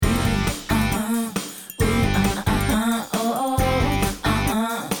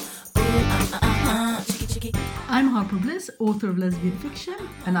Harper Bliss, author of lesbian fiction.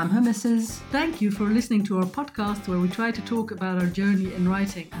 And I'm her missus. Thank you for listening to our podcast where we try to talk about our journey in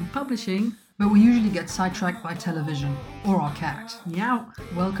writing and publishing. But we usually get sidetracked by television or our cat. Meow.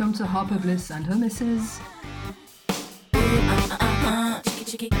 Welcome to Harper Bliss and her missus.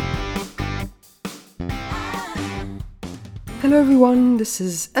 Hello everyone, this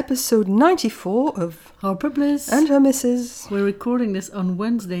is episode 94 of Harper Bliss and her missus. We're recording this on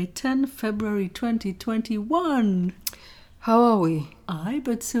Wednesday, 10 February 2021. How are we? Aye,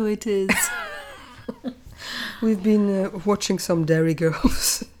 but so it is. We've been watching some Dairy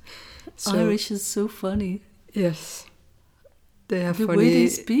Girls. Irish is so funny. Yes. They have the funny way they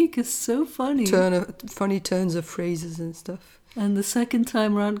speak is so funny. Funny turns of phrases and stuff. And the second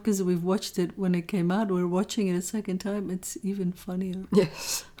time around, because we've watched it when it came out, we're watching it a second time, it's even funnier.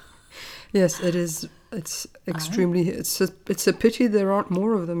 Yes. Yes, it is. It's extremely... It's a pity there aren't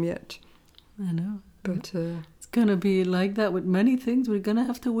more of them yet. I know. But... it's going to be like that with many things. We're going to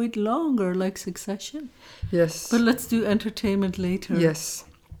have to wait longer, like Succession. Yes. But let's do entertainment later. Yes.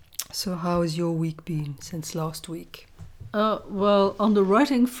 So how has your week been since last week? Well, on the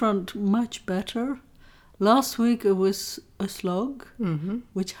writing front, much better. Last week it was a slog,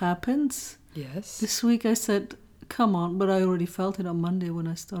 which happens. Yes. This week I said, come on, but I already felt it on Monday when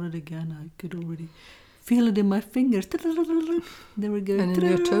I started again. I could already feel it in my fingers. There we go. And in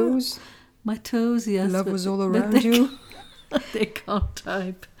your toes? My toes, yes. Love was all around you? They can't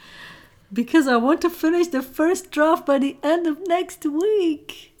type. Because I want to finish the first draft by the end of next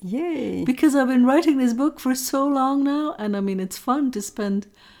week. Yay. Because I've been writing this book for so long now. And I mean, it's fun to spend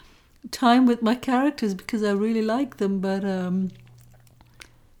time with my characters because I really like them. But I'm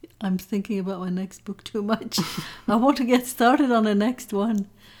thinking about my next book too much. I want to get started on the next one.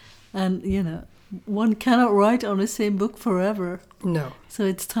 And, you know, one cannot write on the same book forever. No. So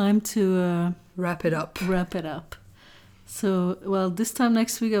it's time to... wrap it up. So, well, this time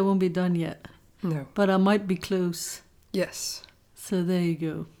next week I won't be done yet. No. But I might be close. Yes. So there you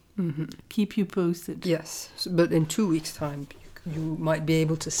go. Mm-hmm. Keep you posted. Yes. But in 2 weeks' time, you might be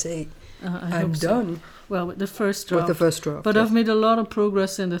able to say, I'm done. Well, with the first draft. But yes. I've made a lot of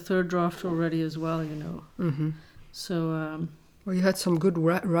progress in the third draft already as well, you know. Mm-hmm. So... well, you had some good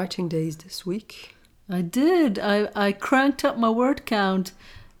writing days this week. I did. I cranked up my word count.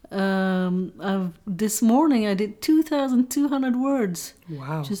 This morning I did 2,200 words.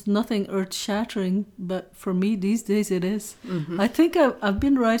 Wow. Just nothing earth-shattering, but for me these days it is. Mm-hmm. I think I've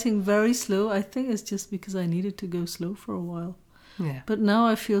been writing very slow. I think it's just because I needed to go slow for a while. Yeah. But now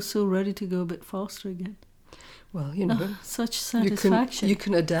I feel so ready to go a bit faster again. Well, you know, such satisfaction. You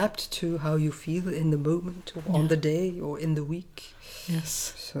can adapt to how you feel in the moment, or on the day, or in the week.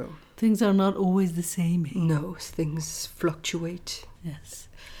 Yes. So things are not always the same. No, things fluctuate. Yes.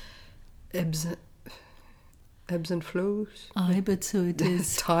 Ebbs and flows. Aye, but so it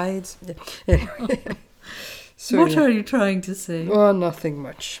is. Tides. Yeah. Anyway. So, what are you trying to say? Well, nothing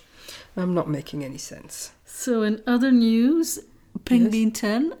much. I'm not making any sense. So in other news, Pink Bean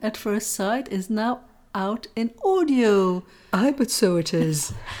 10 at First Sight is now out in audio. Aye, but so it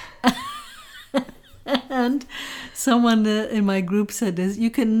is. And someone in my group said this,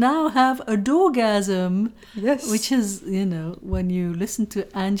 you can now have a doorgasm. Yes. Which is, you know, when you listen to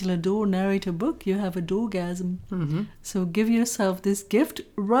Angela Dorr narrate a book, you have a doorgasm. Mm-hmm. So give yourself this gift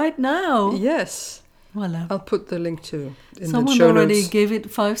right now. Yes. Voila. I'll put the link to in Someone the show already notes. gave it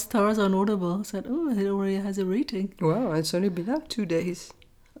 5 stars on Audible. Said, oh, it already has a rating. Wow, it's only been out 2 days.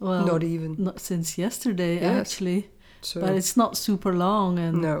 Well, not even. Not since yesterday, actually. So, but it's not super long.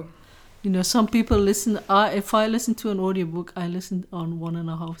 And no. You know, some people listen... if I listen to an audiobook, I listen on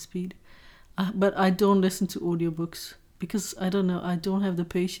 1.5 speed. But I don't listen to audiobooks because, I don't know, I don't have the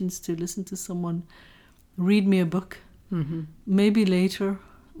patience to listen to someone read me a book. Mm-hmm. Maybe later.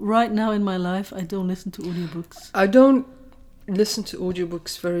 Right now in my life, I don't listen to audiobooks. I don't listen to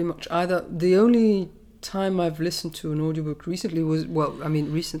audiobooks very much either. The only time I've listened to an audiobook recently was,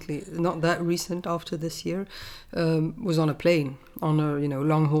 recently, not that recent, after this year, was on a plane, on a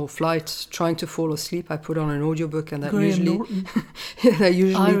long haul flight, trying to fall asleep. I put on an audiobook, and that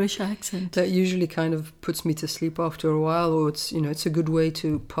usually Irish accent. That usually kind of puts me to sleep after a while, or it's a good way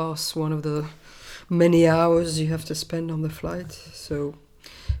to pass one of the many hours you have to spend on the flight. So.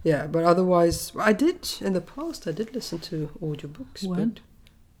 Yeah, but otherwise, I did listen to audiobooks. When?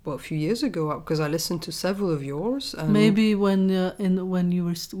 But, a few years ago, because I listened to several of yours. And maybe when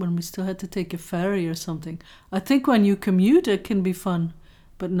we still had to take a ferry or something. I think when you commute, it can be fun,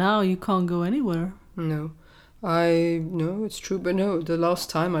 but now you can't go anywhere. No, it's true, but no, the last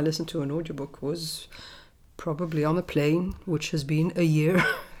time I listened to an audiobook was probably on a plane, which has been a year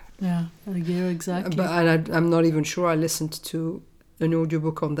Yeah, a year exactly. And I'm not even sure I listened to an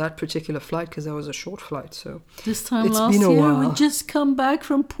audiobook on that particular flight because that was a short flight. So This time it's last been a year, while. we just come back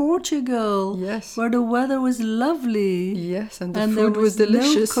from Portugal, Yes. where the weather was lovely. Yes, and the And there food was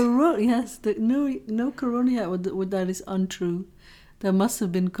delicious. No corona yet. That is untrue. There must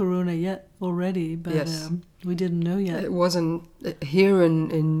have been corona yet already, but Yes. we didn't know yet. It wasn't here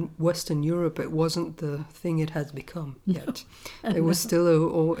in Western Europe. It wasn't the thing it has become yet. It was still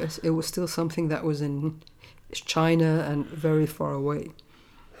it was still something that was in China and very far away.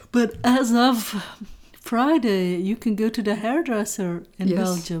 But as of Friday, you can go to the hairdresser in Yes,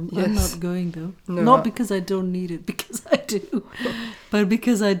 Belgium. yes. I'm not going though. No, Not because I don't need it, because I do, but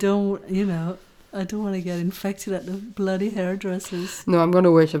because I don't. I don't want to get infected at the bloody hairdressers. No, I'm going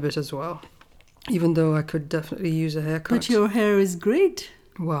to wait a bit as well. Even though I could definitely use a haircut. But your hair is great.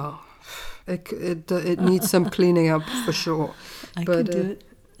 Wow. It needs some cleaning up for sure. I can do it.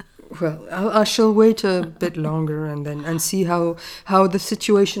 Well, I shall wait a bit longer and see how the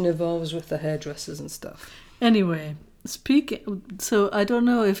situation evolves with the hairdressers and stuff. Anyway, so I don't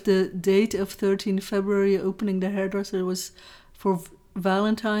know if the date of 13 February opening the hairdresser was for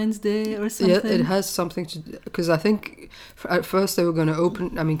Valentine's Day or something. Yeah, it has something to do, because I think at first they were going to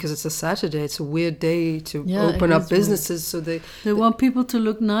open, because it's a Saturday, it's a weird day to open up businesses, so they want people to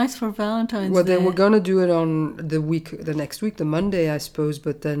look nice for Valentine's Day. Well, they were going to do it on the next week, the Monday, I suppose,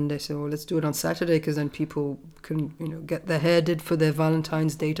 but then they said, well, let's do it on Saturday, because then people can, get their hair did for their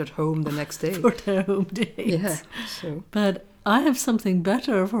Valentine's date at home the next day. For their home date. Yeah, so. But I have something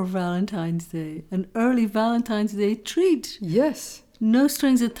better for Valentine's Day, an early Valentine's Day treat. Yes. No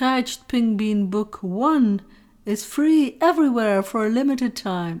Strings Attached Pink Bean Book 1 is free everywhere for a limited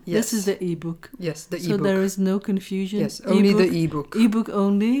time. Yes. This is the ebook. Yes, the so ebook. there is no confusion. Yes, only the ebook. Ebook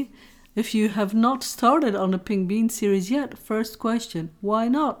only. If you have not started on the Pink Bean series yet, first question, why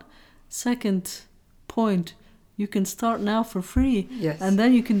not? Second point, you can start now for free. Yes. And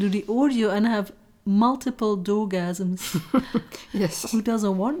then you can do the audio and have multiple dorgasms. Yes. Who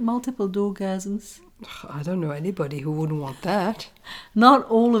doesn't want multiple dorgasms? I don't know anybody who wouldn't want that. Not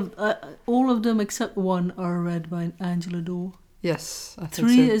all of them except one are read by Angela Daw. Yes, I think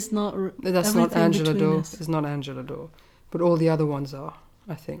 3 so. is not. That's not Angela Daw. Us. It's not Angela Daw, but all the other ones are,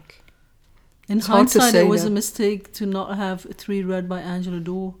 I think. In it's hard to hindsight, say it was now. a mistake to not have 3 read by Angela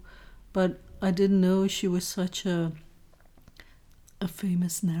Daw, but I didn't know she was such a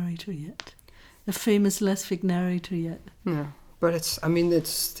famous narrator yet, a famous lesbic narrator yet. Yeah. But it's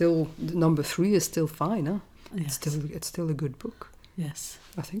still, number 3 is still fine, huh? Yes. It's still a good book. Yes.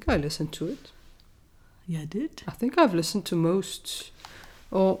 I think I listened to it. Yeah, I did. I think I've listened to most.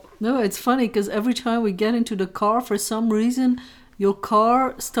 Oh. No, it's funny because every time we get into the car, for some reason, your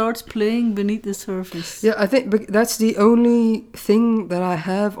car starts playing Beneath the Surface. Yeah, I think that's the only thing that I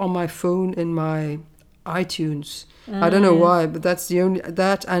have on my phone in my iTunes. I don't know why, but that's the only,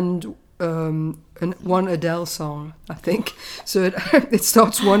 that and one Adele song, I think. So it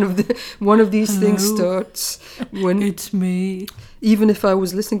starts one of these things starts when it's me. Even if I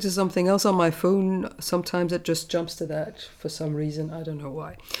was listening to something else on my phone, sometimes it just jumps to that for some reason. I don't know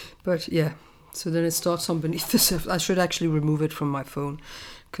why, but yeah. So then it starts on Beneath the Surface. I should actually remove it from my phone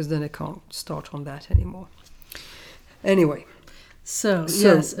because then it can't start on that anymore. Anyway, so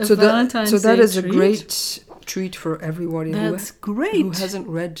Valentine's Day that is treat. A great treat for everybody great. who hasn't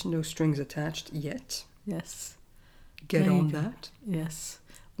read No Strings Attached yet. Yes. Get on that. Yes.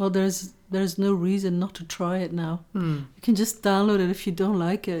 Well, there's no reason not to try it now. You can just download it. If you don't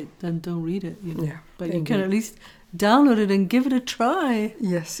like it, then don't read it. Yeah. But indeed. you can at least download it and give it a try.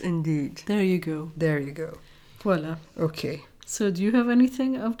 Yes, indeed. There you go. There you go. Voila. Okay. So do you have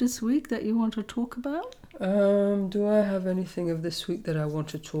anything of this week that you want to talk about? Do I have anything of this week that I want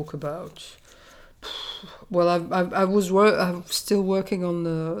to talk about? Well, I'm still working on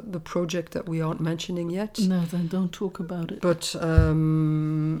the project that we aren't mentioning yet. No, then don't talk about it. But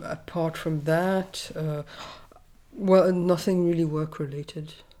apart from that, well, nothing really work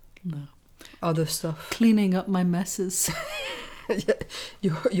related. No. Other stuff. Cleaning up my messes.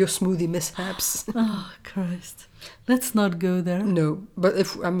 your smoothie mishaps. Oh, Christ. Let's not go there. No, but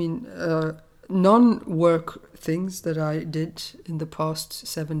non-work things that I did in the past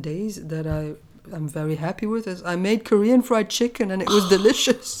 7 days that I'm very happy with is I made Korean fried chicken and it was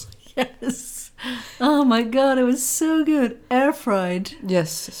delicious. Yes. Oh my God, it was so good. Air fried.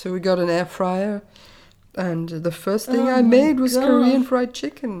 Yes, so we got an air fryer and the first thing I made was Korean fried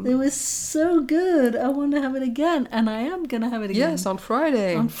chicken. It was so good. I want to have it again and I am going to have it again. Yes, on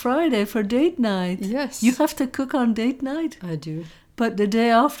Friday. On Friday for date night. Yes. You have to cook on date night? I do. But the day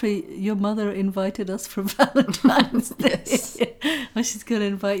after, your mother invited us for Valentine's Day. Yes. Well, she's going to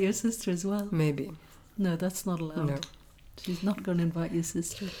invite your sister as well. Maybe. No, that's not allowed. No. She's not going to invite your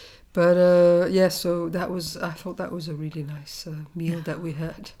sister. But yeah, so I thought that was a really nice meal that we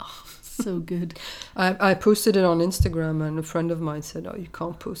had. So good. I posted it on Instagram, and a friend of mine said, "Oh, you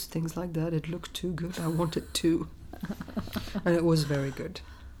can't post things like that. It looked too good. I want it too." And it was very good.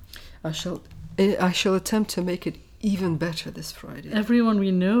 I shall attempt to make it even better this Friday. Everyone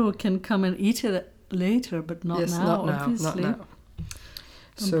we know can come and eat it later, but not Yes, now, not now, obviously. not now.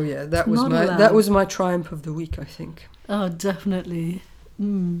 So yeah, that not was my triumph of the week, I think. Oh, definitely.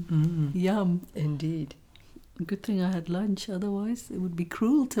 Yum. Indeed. Good thing I had lunch, otherwise it would be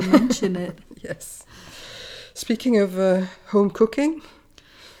cruel to mention it. Yes. Speaking of home cooking,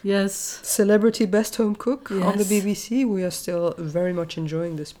 Yes. Celebrity Best Home Cook on the Yes. BBC. We are still very much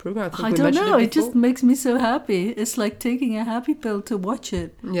enjoying this program. I think I we don't mentioned know, it it just before. makes me so happy. It's like taking a happy pill to watch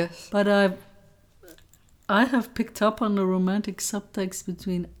it. Yes. But I have picked up on the romantic subtext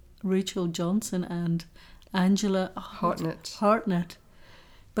between Rachel Johnson and Angela Hartnett.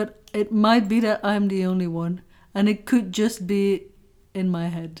 But it might be that I'm the only one, and it could just be in my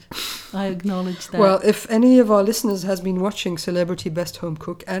head. I acknowledge that. Well, if any of our listeners has been watching Celebrity Best Home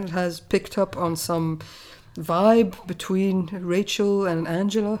Cook and has picked up on some vibe between Rachel and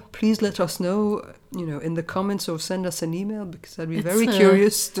Angela, please let us know, in the comments, or send us an email, because I'd be very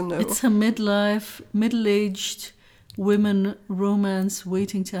curious to know. It's a middle-aged women romance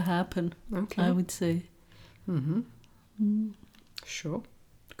waiting to happen, Okay. I would say. Sure.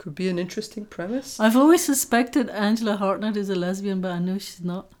 Could be an interesting premise. I've always suspected Angela Hartnett is a lesbian, but I know she's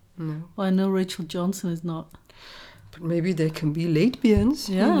not. No. Well, I know Rachel Johnson is not. But maybe they can be lesbians.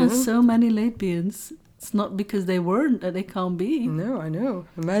 Yeah, so many lesbians. It's not because they weren't that they can't be. No, I know.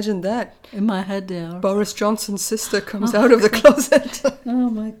 Imagine that. In my head they are. Boris Johnson's sister comes out of the closet. Oh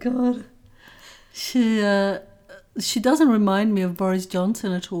my God. She doesn't remind me of Boris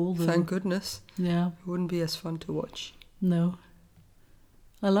Johnson at all, though. Thank goodness. Yeah, It wouldn't be as fun to watch. no.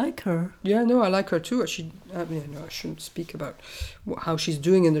 I like her. Yeah, no, I like her too. I shouldn't speak about how she's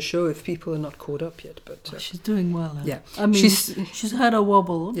doing in the show if people are not caught up yet. But She's doing well. yeah, I mean, she's had a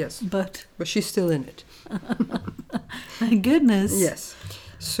wobble. Yes. But but she's still in it. thank goodness. Yes.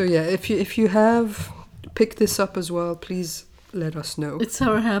 So yeah, if you have picked this up as well, please let us know. It's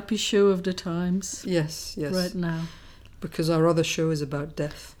our happy show of the times Yes, right now. Because our other show is about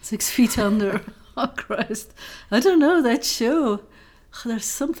death. 6 Feet Under. Oh, Christ. I don't know, that show. There's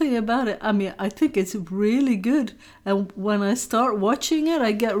something about it. I mean, I think it's really good. And when I start watching it,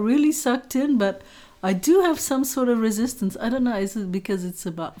 I get really sucked in. But I do have some sort of resistance. I don't know. Is it because it's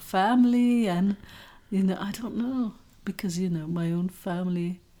about family? And, I don't know. Because, my own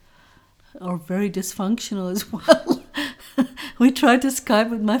family are very dysfunctional as well. We tried to Skype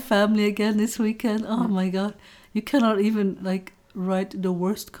with my family again this weekend. Oh, my God. You cannot even, write the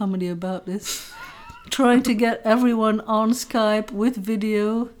worst comedy about this. Trying to get everyone on Skype with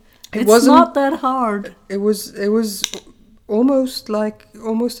video. It's not that hard. It was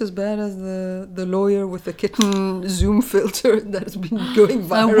almost as bad as the lawyer with the kitten Zoom filter that has been going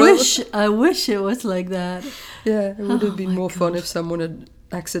viral. I wish it was like that. Yeah, it would have been more fun if someone had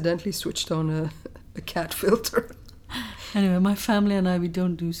accidentally switched on a cat filter. Anyway, my family and I, we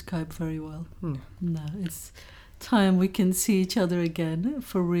don't do Skype very well. No, it's time we can see each other again,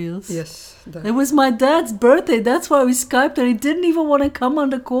 for reals. Yes. It was my dad's birthday. That's why we Skyped, and he didn't even want to come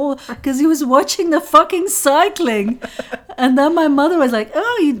on the call because he was watching the fucking cycling. And then my mother was like,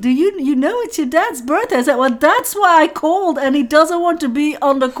 "Oh, you know it's your dad's birthday?" I said, "Well, that's why I called, and he doesn't want to be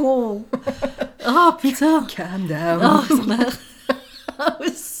on the call." Oh, Peter. Calm down. Oh, man. I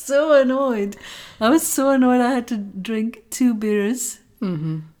was so annoyed. I had to drink 2 beers.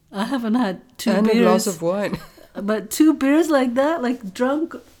 Mm-hmm. I haven't had 2 beers. And a glass of wine. But 2 beers like that,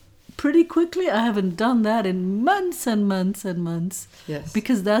 drunk pretty quickly, I haven't done that in months and months and months. Yes.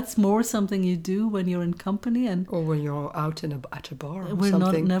 Because that's more something you do when you're in company. Or when you're out at a bar or we're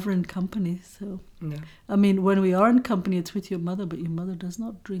something. We're never in company, so... No. I mean, when we are in company, it's with your mother, but your mother does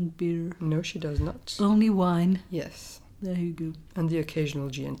not drink beer. No, she does not. Only wine. Yes. There you go. And the occasional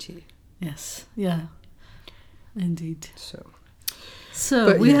G&T. Yes, yeah. Indeed. So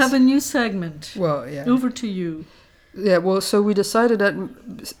but we have a new segment. Well, yeah. Over to you. Yeah, well, so we decided that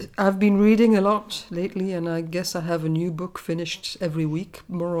I've been reading a lot lately, and I guess I have a new book finished every week,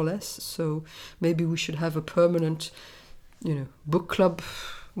 more or less. So maybe we should have a permanent, book club.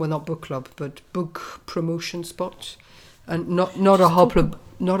 Well, not book club, but book promotion spot, and not a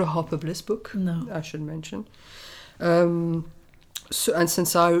Harper Bliss book. No, I should mention. So, and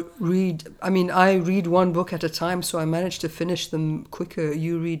since I read one book at a time, so I manage to finish them quicker.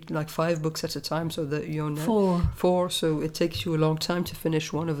 You read like 5 books at a time, so that you're not 4. So it takes you a long time to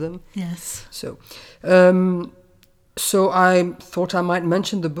finish one of them. Yes. So, so I thought I might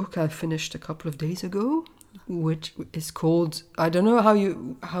mention the book I finished a couple of days ago, which is called, I don't know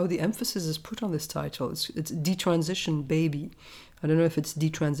how the emphasis is put on this title. It's Detransition Baby. I don't know if it's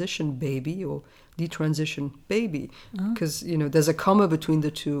Detransition Baby or Detransition Baby, because there's a comma between the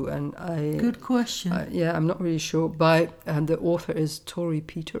two, and Good question. I'm not really sure. And the author is Tori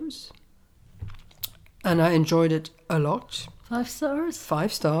Peters, and I enjoyed it a lot. 5 stars?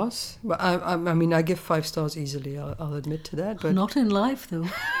 5 stars. But I give 5 stars easily. I'll admit to that. But not in life, though.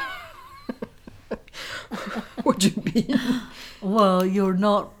 What do you mean? Well, you're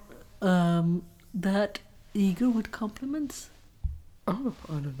not that eager with compliments. Oh,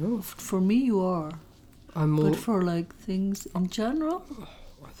 I don't know. For me, you are. But for like things in general,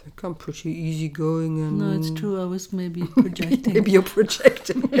 I think I'm pretty easygoing and. No, it's true. I was maybe projecting. Maybe you're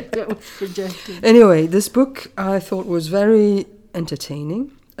projecting. I was projecting. Anyway, this book I thought was very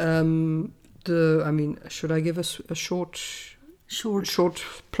entertaining. Should I give a short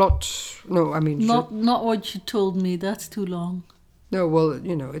plot? No, not what you told me. That's too long. No, well,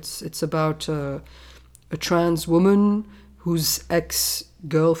 it's about a trans woman whose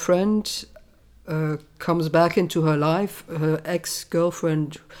ex-girlfriend comes back into her life. Her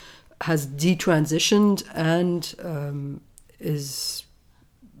ex-girlfriend has detransitioned and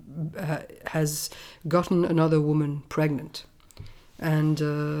has gotten another woman pregnant, and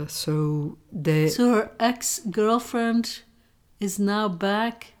so her ex-girlfriend is now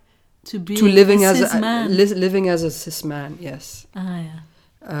back to living a as cis man. Living as a cis man. Yes. Yeah.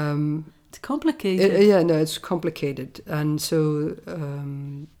 It's complicated. It's complicated, and so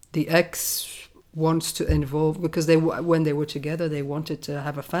the ex wants to involve, because when they were together, they wanted to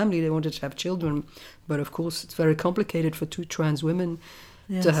have a family, they wanted to have children, but of course it's very complicated for 2 trans women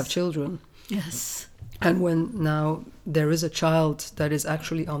to have children. Yes. And when now there is a child that is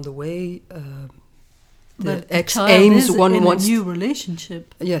actually on the way, the ex aims in a new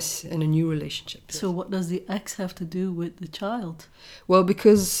relationship. Yes, in a new relationship. So what does the ex have to do with the child? Well,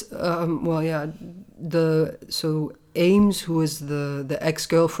 because Ames, who is the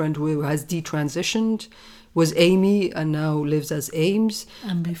ex-girlfriend who has detransitioned, was Amy and now lives as Ames.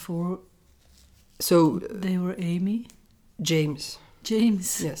 And before, so they were Amy. James.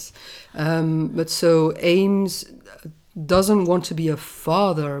 Yes. But so Ames doesn't want to be a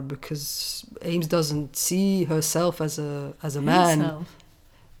father because Ames doesn't see herself as a man.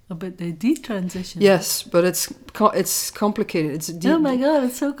 But they detransition. Yes, but it's complicated. Oh my God,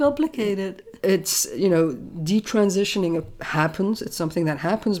 it's so complicated. It's detransitioning happens. It's something that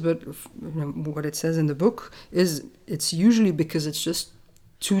happens, but what it says in the book is it's usually because it's just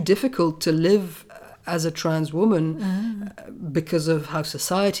too difficult to live as a trans woman because of how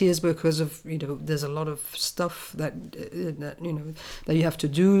society is, because of there's a lot of stuff that you have to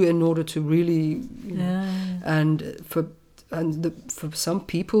do in order to really and for some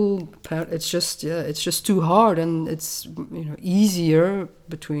people it's just too hard, and it's easier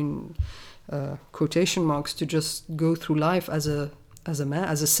between quotation marks to just go through life as a man,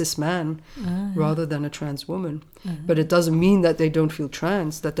 as a cis man, rather than a trans woman. But it doesn't mean that they don't feel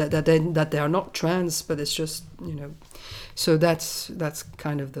trans, that they are not trans, but it's just so that's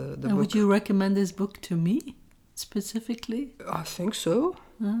kind of the book. Would you recommend this book to me specifically? I think so.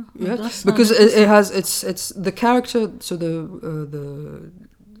 Yeah, because it has it's the character. So the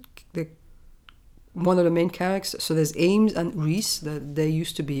one of the main characters. So there's Ames and Reese. They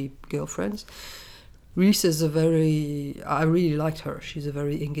used to be girlfriends. Reese is I really liked her. She's a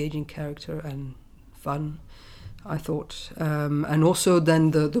very engaging character and fun, I thought. And also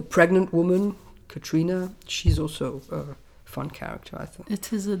then the pregnant woman, Katrina, she's also a fun character, I think.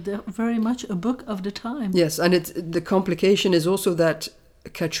 It is very much a book of the time. Yes, and the complication is also that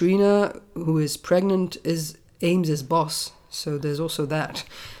Katrina, who is pregnant, is Ames's boss. So there's also that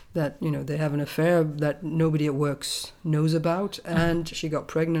they have an affair that nobody at work knows about, and she got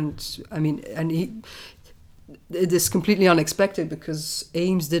pregnant. It is completely unexpected because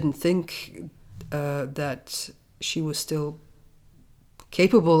Ames didn't think that she was still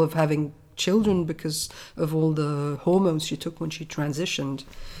capable of having children because of all the hormones she took when she transitioned.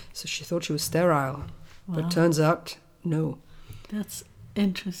 So she thought she was sterile, but turns out no. That's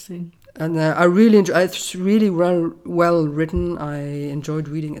interesting. And I really enjoy. It's really well written. I enjoyed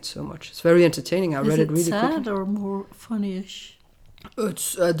reading it so much. It's very entertaining. I read it really quickly. Is it sad or more funny-ish?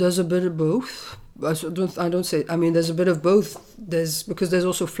 It's there's a bit of both. I don't say. There's a bit of both. Because there's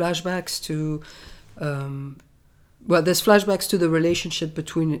also flashbacks to well, there's flashbacks to the relationship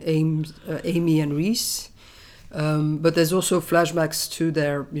between Amy and Reese. But there's also flashbacks to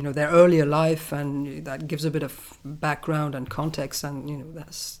their earlier life, and that gives a bit of background and context. And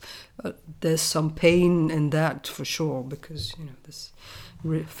there's some pain in that for sure, because this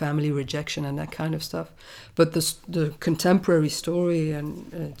family rejection and that kind of stuff. But the contemporary story,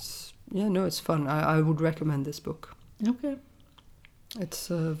 and it's fun. I would recommend this book. Okay. It's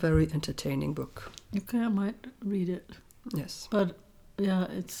a very entertaining book. Okay, I might read it. Yes. But yeah,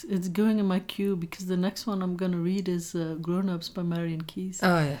 it's going in my queue, because the next one I'm going to read is Grown Ups by Marian Keyes.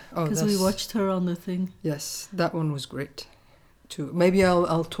 Ah, yeah. Oh, because we watched her on the thing. Yes, that one was great too. Maybe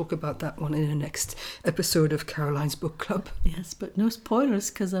I'll talk about that one in the next episode of Caroline's Book Club. Yes, but no spoilers,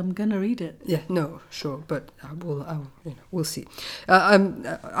 because I'm going to read it. Yeah, no, sure, but we'll see.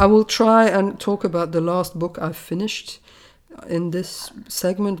 I will try and talk about the last book I've finished in this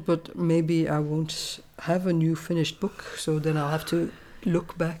segment, but maybe I won't have a new finished book, so then I'll have to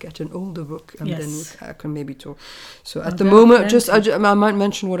look back at an older book, and then I can maybe talk. So at the moment, I might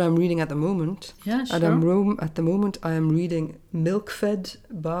mention what I'm reading at the moment. Yeah, sure. At the moment, I am reading Milkfed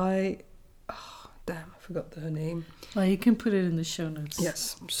by... I forgot her name. Well, you can put it in the show notes.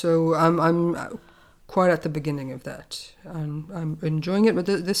 Yes. So I'm quite at the beginning of that, and I'm enjoying it, but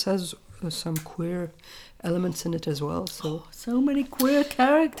this has some queer elements in it as well. So many queer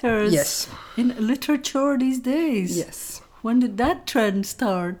characters. Yes. In literature these days. Yes. When did that trend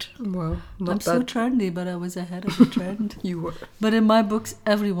start? Well, I'm so trendy, but I was ahead of the trend. You were. But in my books,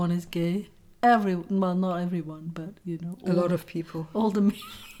 everyone is gay. Well, not everyone, but a lot of people. All the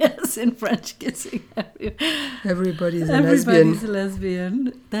yes, in French kissing. Everybody's a lesbian. Everybody's a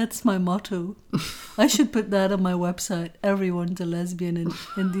lesbian. That's my motto. I should put that on my website. Everyone's a lesbian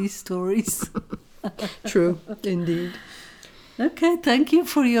in these stories. True, indeed. Okay, thank you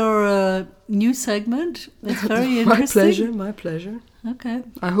for your new segment. It's very interesting. My pleasure. Okay.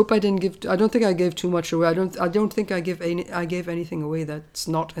 I hope I didn't give. I don't think I gave too much away. I don't think I gave anything away that's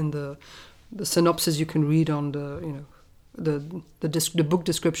not in the synopsis you can read on the book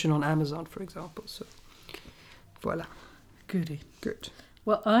description on Amazon, for example. So, voila. Goody. Good.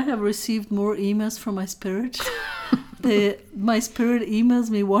 Well, I have received more emails from my spirit. My spirit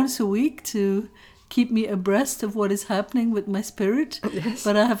emails me once a week to keep me abreast of what is happening with my spirit. Yes.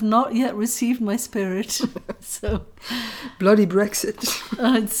 But I have not yet received my spirit. So bloody Brexit.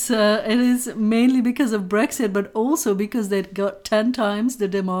 It is mainly because of Brexit, but also because they got 10 times the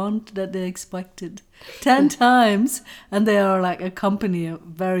demand that they expected. 10 times, and they are like a company,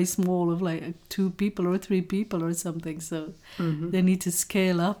 very small, of like 2 people or 3 people or something. So they need to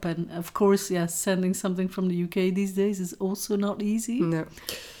scale up, and of course, sending something from the UK these days is also not easy. No.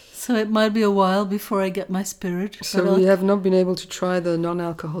 So it might be a while before I get my spirit. So we have not been able to try the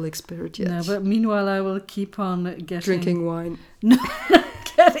non-alcoholic spirit yet. No, but meanwhile I will keep on drinking wine. No,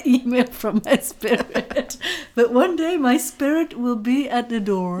 get email from my spirit. But one day my spirit will be at the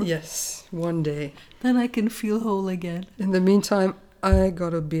door. Yes, one day. Then I can feel whole again. In the meantime, I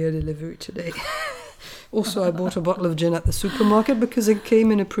got a beer delivery today. Also, I bought a bottle of gin at the supermarket because it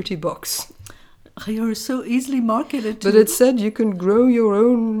came in a pretty box. You're so easily marketed to. But it said you can grow your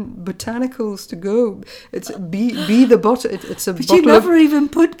own botanicals to go. It's be the bottle. It's a but bottle. You never even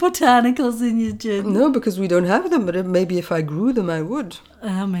put botanicals in your gin. No, because we don't have them. But maybe if I grew them, I would.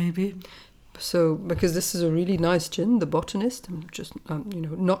 Maybe. So because this is a really nice gin, The Botanist. I'm just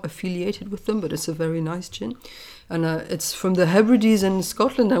not affiliated with them, but it's a very nice gin, and it's from the Hebrides in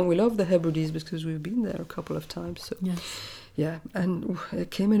Scotland, and we love the Hebrides because we've been there a couple of times. So yes. Yeah, and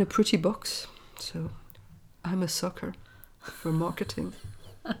it came in a pretty box. So, I'm a sucker for marketing.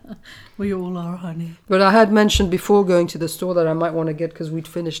 We all are, honey. But I had mentioned before going to the store that I might want to get, because we'd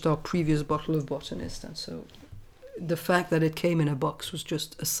finished our previous bottle of Botanist, and so the fact that it came in a box was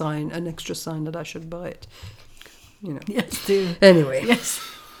just a sign, an extra sign that I should buy it. Yes, dear. Anyway. Yes.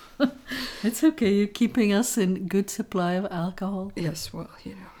 It's okay. You're keeping us in good supply of alcohol. Yes, well,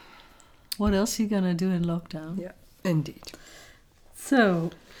 What else are you going to do in lockdown? Yeah, indeed.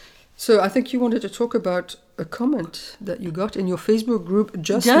 So I think you wanted to talk about a comment that you got in your Facebook group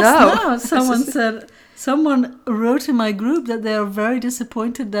just now. Someone wrote in my group that they are very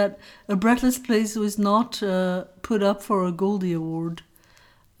disappointed that A Breathless Place was not put up for a Goldie Award.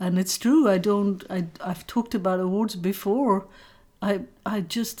 And it's true, I've talked about awards before. I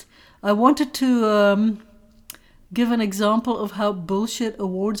wanted to give an example of how bullshit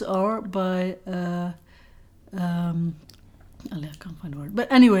awards are by I can't find a word.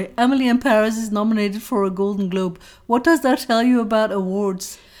 But anyway, Emily in Paris is nominated for a Golden Globe. What does that tell you about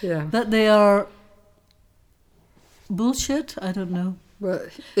awards? Yeah. That they are bullshit? I don't know. Well,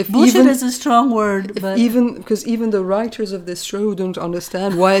 if Bullshit even is a strong word, but because even the writers of this show don't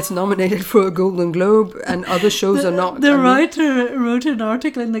understand why it's nominated for a Golden Globe and other shows are not. The writer wrote an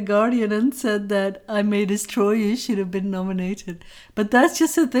article in The Guardian and said that I May Destroy You should have been nominated. But that's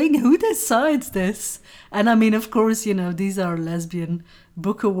just a thing. Who decides this? And I mean, of course, you know, these are lesbian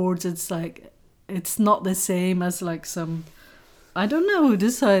book awards. It's like, it's not the same as like some, I don't know who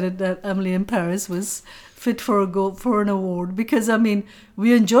decided that Emily in Paris was fit for an award, because I mean,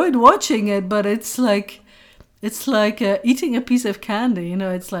 we enjoyed watching it, but it's like eating a piece of candy, you know.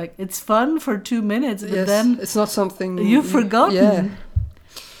 It's like, it's fun for 2 minutes, but yes, then it's not something you've forgotten. Yeah.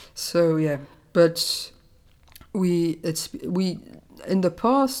 So yeah, but we in the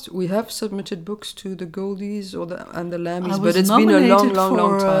past we have submitted books to the Goldies and the Lammies, but it's been a long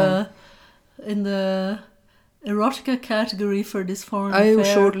time. In the erotica category for this foreign I was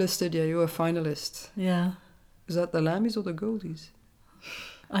affair. shortlisted. Yeah, you were a finalist. Yeah, Is that the Lammies or the Goldies?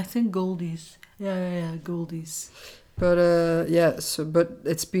 I think Goldies. Yeah, Goldies. But but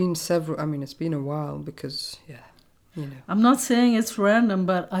it's been it's been a while because you know. I'm not saying it's random,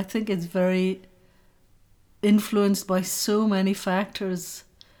 but I think it's very influenced by so many factors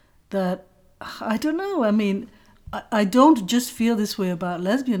that, I don't know. I mean, I don't just feel this way about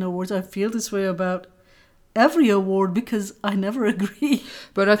lesbian awards. I feel this way about every award because I never agree.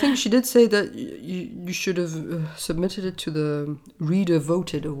 But I think she did say that you should have submitted it to the reader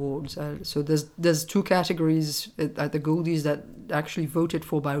voted awards. So there's two categories at the Goldies that actually voted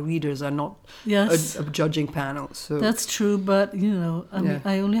for by readers are not Yes, a judging panel. So that's true. But you know, I mean,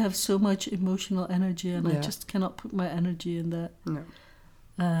 Yeah. I only have so much emotional energy, and I Yeah. just cannot put my energy in that. no.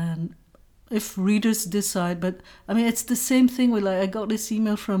 And if readers decide, but I mean, it's the same thing with, like, I got this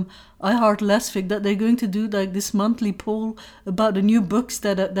email from I Heart Lesfic that they're going to do like this monthly poll about the new books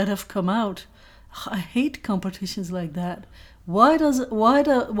that have come out. I hate competitions like that. Why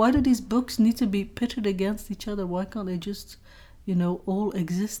do these books need to be pitted against each other? Why can't they just, you know, all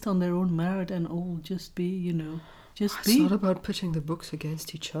exist on their own merit and all just be, you know, just It's be? not about pitching the books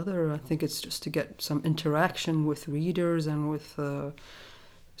against each other. I think it's just to get some interaction with readers and with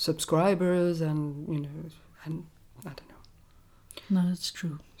subscribers, and you know, and I don't know. No, it's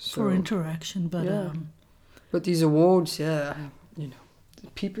true. So, For interaction, but yeah. But these awards, you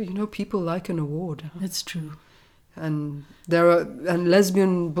know, people like an award, it's true. and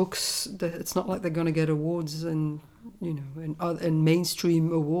lesbian books. It's not like they're going to get awards in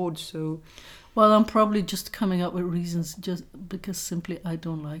mainstream awards. So Well, I'm probably just coming up with reasons just because simply I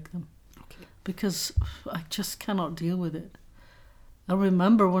don't like them. Okay. Because I just cannot deal with it. I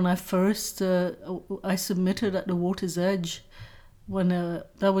remember when I first I submitted at the Water's Edge, when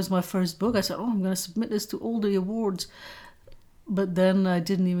that was my first book. I said, "Oh, I'm going to submit this to all the awards," but then I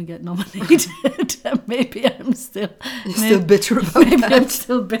didn't even get nominated. Maybe I'm still bitter about maybe that. I'm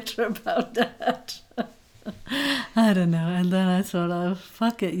still bitter about that. I don't know. And then I thought, "Oh,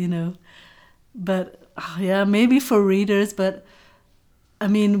 fuck it," you know. But yeah, maybe for readers, but. I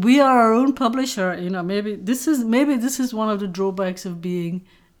mean, we are our own publisher, you know. Maybe this is one of the drawbacks of being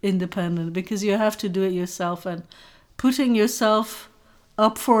independent, because you have to do it yourself, and putting yourself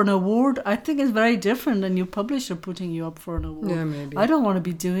up for an award, I think, is very different than your publisher putting you up for an award. Yeah, maybe. I don't want to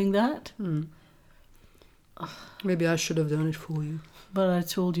be doing that. Maybe I should have done it for you. But I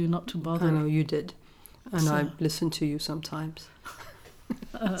told you not to bother. I know you did, and So- I listen to you sometimes.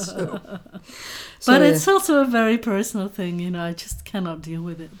 So But yeah. it's also a very personal thing, you know. I just cannot deal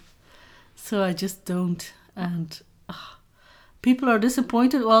with it. So I just don't. And people are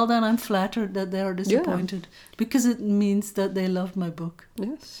disappointed. Well, then I'm flattered that they are disappointed, because it means that they loved my book.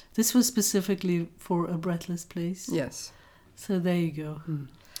 Yes. This was specifically for A Breathless Place. Yes. So there you go. Mm.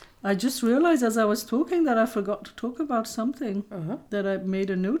 I just realized as I was talking that I forgot to talk about something Uh-huh. that I made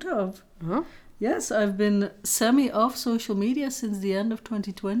a note of. Uh-huh. Yes, I've been semi-off social media since the end of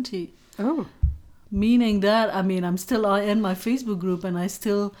 2020. Oh. Meaning that, I mean, I'm still in my Facebook group, and I'm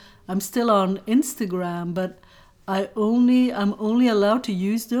still on Instagram, but I'm only allowed to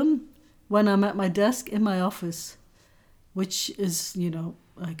use them when I'm at my desk in my office, which is, you know,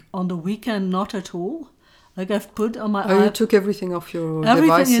 like on the weekend, not at all. Like I've put on my Oh, you took everything off your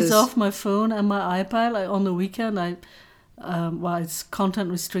everything devices. is off my phone and my iPad. Like on the weekend, it's content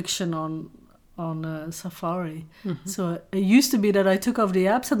restriction on Safari. Mm-hmm. So it used to be that I took off the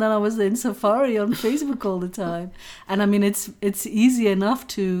apps and then I was in Safari on Facebook all the time. And I mean, it's easy enough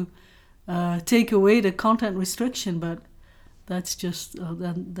to take away the content restriction, but that's just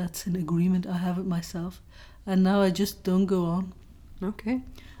that's an agreement I have with myself. And now I just don't go on, Okay.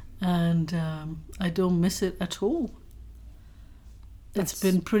 and I don't miss it at all. It's That's-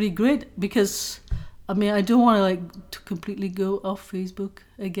 been pretty great, because I mean, I don't want to like to completely go off Facebook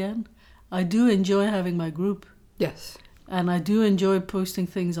again. I do enjoy having my group. Yes. And I do enjoy posting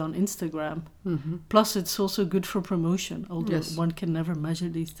things on Instagram. Mm-hmm. Plus, it's also good for promotion, although Yes. one can never measure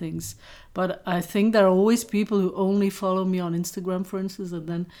these things. But I think there are always people who only follow me on Instagram, for instance, and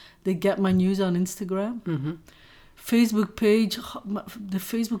then they get my news on Instagram. Mm-hmm. Facebook page, the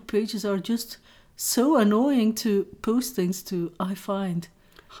Facebook pages are just so annoying to post things to, I find.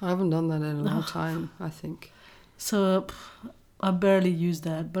 I haven't done that in a long time, I think. So I barely use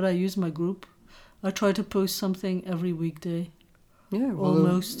that, but I use my group. I try to post something every weekday. Yeah, well,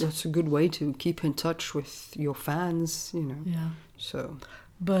 Almost. that's a good way to keep in touch with your fans, you know. Yeah. So,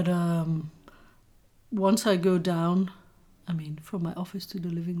 But once I go down, I mean, from my office to the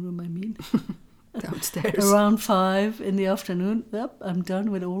living room, I mean, downstairs. around 5 in the afternoon, yep, I'm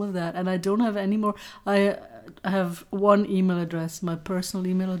done with all of that. And I don't have any more. I have one email address, my personal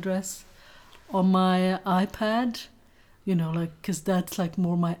email address, on my iPad. You know, like, because that's like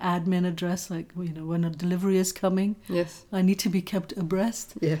more my admin address, like, you know, when a delivery is coming, Yes. I need to be kept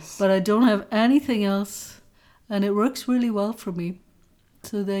abreast. Yes. But I don't have anything else, and it works really well for me.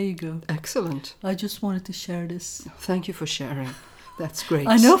 So there you go. Excellent. I just wanted to share this. Thank you for sharing. That's great.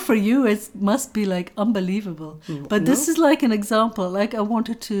 I know for you it must be like unbelievable. But this No. is like an example. Like, I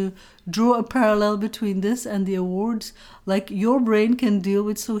wanted to draw a parallel between this and the awards. Like, your brain can deal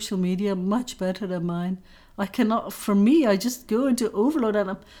with social media much better than mine. I cannot, for me, I just go into overload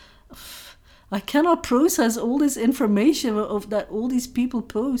and I cannot process all this information of that all these people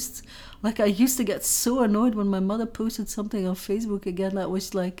post. Like, I used to get so annoyed when my mother posted something on Facebook again that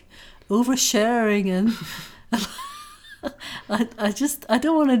was like oversharing, and I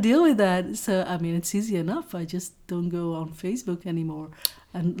don't want to deal with that. So, I mean, it's easy enough. I just don't go on Facebook anymore.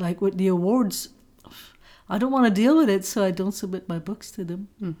 And like with the awards, I don't want to deal with it, so I don't submit my books to them.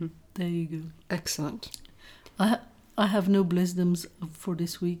 Mm-hmm. There you go. Excellent. I have no Blisdoms for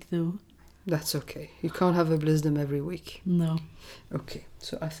this week, though. That's okay. You can't have a Blisdom every week. No. Okay,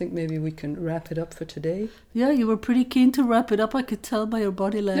 so I think maybe we can wrap it up for today. Yeah, you were pretty keen to wrap it up. I could tell by your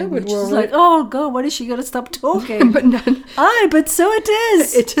body language. we're It's like, oh God, when is she gonna stop talking? But none, Aye, but so it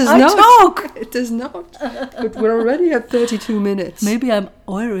is. it is I not. talk. It is not. But we're already at 32 minutes. Maybe I'm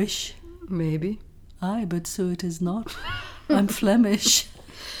Irish. Maybe. Aye, but so it is not. I'm Flemish.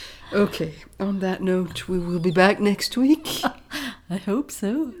 Okay, on that note, we will be back next week. I hope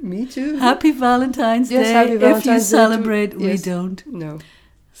so. Me too. Happy Valentine's Day. Yes, happy If you Valentine's Day to- celebrate, we yes. don't. No.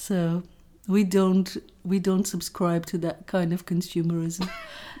 So we don't subscribe to that kind of consumerism.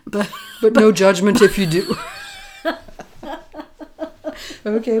 But no judgment if you do.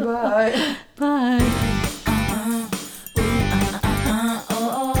 Okay, bye. bye.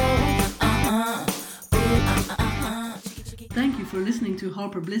 Thank you for listening to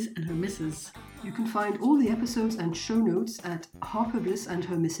Harper Bliss and Her Misses. You can find all the episodes and show notes at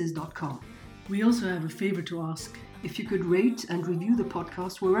harperblissandhermisses.com. We also have a favor to ask. If you could rate and review the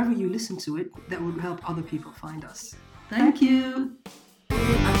podcast wherever you listen to it, that would help other people find us. Thank you.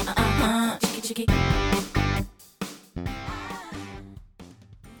 Chicky, chicky.